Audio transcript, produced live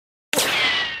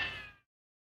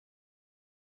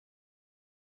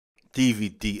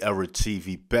DVD Era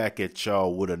TV back at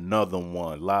y'all with another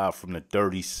one live from the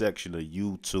dirty section of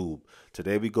YouTube.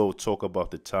 Today we go talk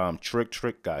about the time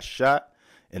Trick got shot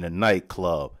in a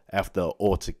nightclub after an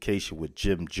altercation with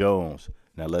Jim Jones.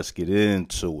 Now let's get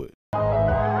into it.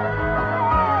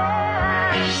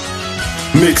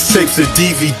 Mixtapes and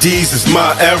DVDs is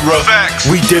my era. Facts.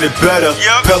 We did it better.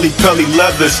 Yep. Pelly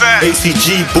leathers, Facts.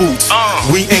 ACG boots.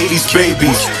 We 80s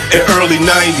babies and early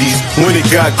 90s when it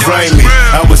got grimy.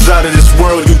 I was out of this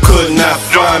world, you could not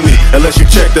find me unless you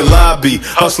check the lobby.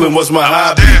 Hustling was my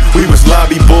hobby. We was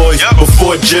lobby boys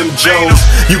before Jim Jones.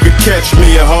 You could catch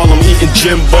me in Harlem eating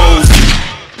Jimbos.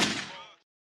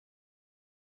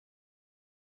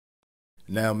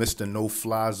 Now, Mr.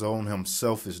 No-Fly Zone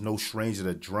himself is no stranger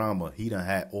to drama. He done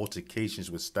had altercations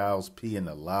with Styles P and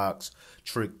the Locks,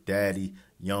 Trick Daddy,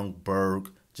 Young Berg,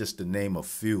 just to name a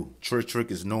few.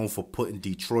 Trick is known for putting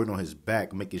Detroit on his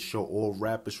back, making sure all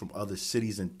rappers from other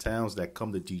cities and towns that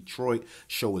come to Detroit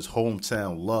show his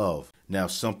hometown love. Now,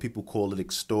 some people call it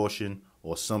extortion,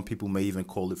 or some people may even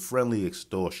call it friendly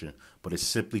extortion, but it's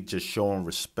simply just showing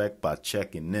respect by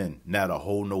checking in. Now the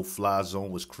whole No-Fly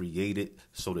Zone was created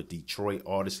so the Detroit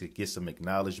artists could get some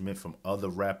acknowledgement from other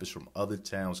rappers from other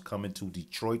towns coming to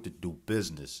Detroit to do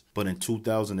business. But in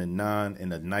 2009,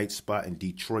 in a night spot in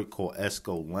Detroit called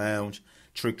Esco Lounge,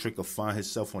 Trick would find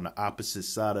himself on the opposite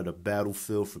side of the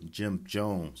battlefield from Jim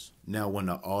Jones. Now, when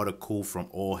the article from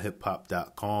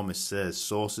allhiphop.com, it says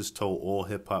sources told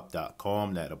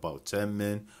allhiphop.com that about 10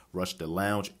 men rushed the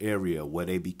lounge area where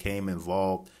they became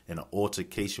involved in an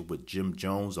altercation with Jim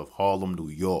Jones of Harlem, New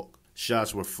York.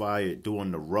 Shots were fired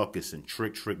during the ruckus, and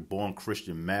Trick, born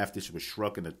Christian Mathis, was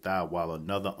struck in the thigh while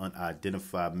another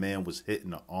unidentified man was hit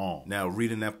in the arm. Now,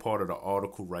 reading that part of the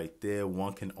article right there,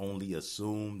 one can only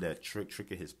assume that Trick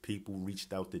and his people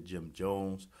reached out to Jim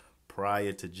Jones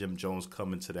prior to Jim Jones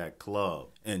coming to that club.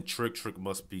 And Trick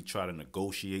must be trying to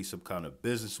negotiate some kind of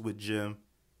business with Jim,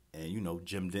 and you know,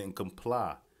 Jim didn't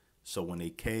comply. So when they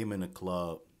came in the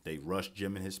club, they rushed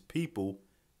Jim and his people,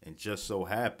 and just so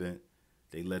happened,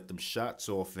 they let them shots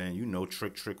off, and you know,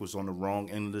 Trick was on the wrong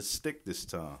end of the stick this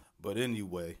time. But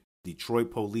anyway,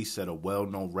 Detroit police said a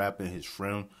well-known rapper and his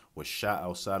friend was shot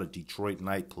outside a Detroit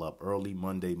nightclub early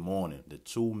Monday morning. The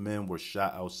two men were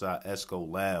shot outside Esco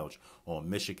Lounge on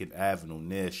Michigan Avenue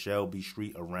near Shelby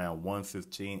Street around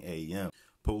 1:15 a.m.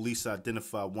 Police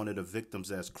identified one of the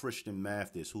victims as Christian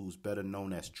Mathis, who's better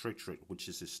known as Trick, which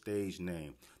is his stage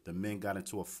name. The men got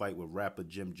into a fight with rapper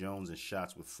Jim Jones and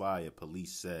shots were fired,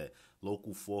 police said.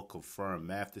 Local 4 confirmed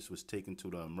Mathis was taken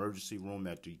to the emergency room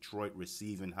at Detroit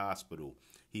Receiving Hospital.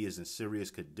 He is in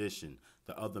serious condition.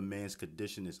 The other man's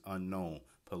condition is unknown.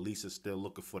 Police are still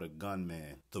looking for the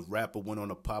gunman. The rapper went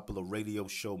on a popular radio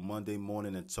show Monday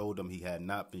morning and told them he had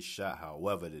not been shot.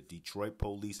 However, the Detroit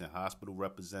police and hospital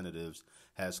representatives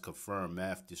has confirmed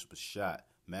Mathis was shot.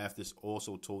 Mathis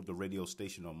also told the radio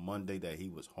station on Monday that he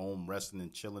was home resting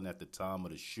and chilling at the time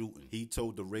of the shooting. He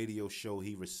told the radio show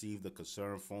he received a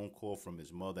concerned phone call from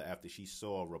his mother after she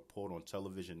saw a report on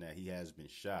television that he has been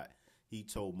shot. He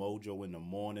told Mojo in the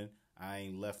morning, "I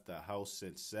ain't left the house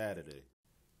since Saturday."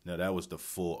 Now, that was the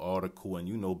full article, and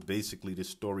you know, basically this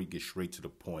story gets straight to the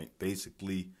point.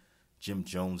 Basically, Jim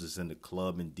Jones is in the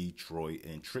club in Detroit,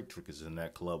 and Trick is in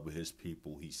that club with his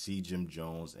people. He see Jim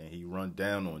Jones, and he run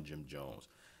down on Jim Jones.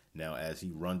 Now, as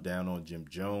he run down on Jim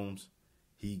Jones,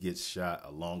 he gets shot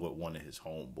along with one of his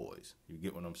homeboys. You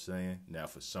get what I'm saying? Now,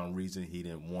 for some reason, he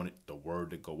didn't want the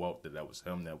word to go out that was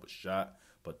him that was shot,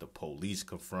 but the police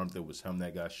confirmed it was him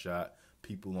that got shot.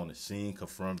 People on the scene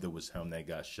confirmed it was him that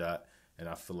got shot. And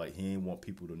I feel like he didn't want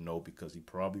people to know because he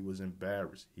probably was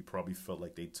embarrassed. He probably felt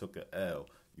like they took a L.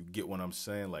 You get what I'm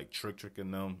saying? Like Trick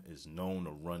and them is known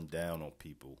to run down on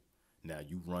people. Now,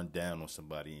 you run down on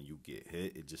somebody and you get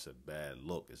hit, it's just a bad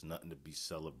look. It's nothing to be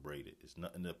celebrated. It's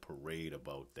nothing to parade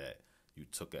about that. You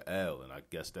took a L, and I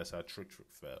guess that's how Trick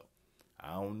felt.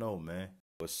 I don't know, man.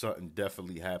 But something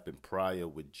definitely happened prior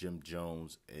with Jim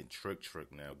Jones and Trick.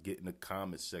 Now, get in the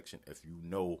comment section if you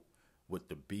know what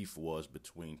the beef was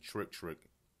between Trick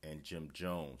and Jim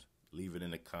Jones. Leave it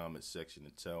in the comment section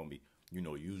and tell me. You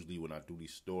know, usually when I do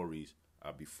these stories,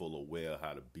 I'll be full aware of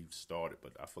how the beef started,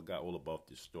 but I forgot all about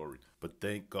this story. But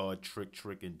thank God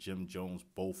Trick and Jim Jones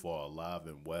both are alive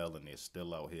and well, and they're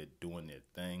still out here doing their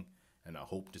thing. And I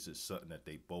hope this is something that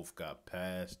they both got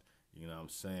past. You know what I'm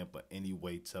saying? But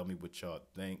anyway, tell me what y'all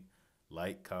think.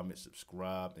 Like, comment,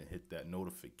 subscribe, and hit that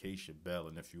notification bell.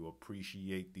 And if you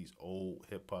appreciate these old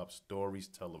hip-hop stories,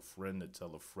 tell a friend to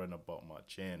tell a friend about my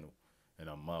channel. And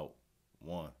I'm out.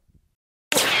 1.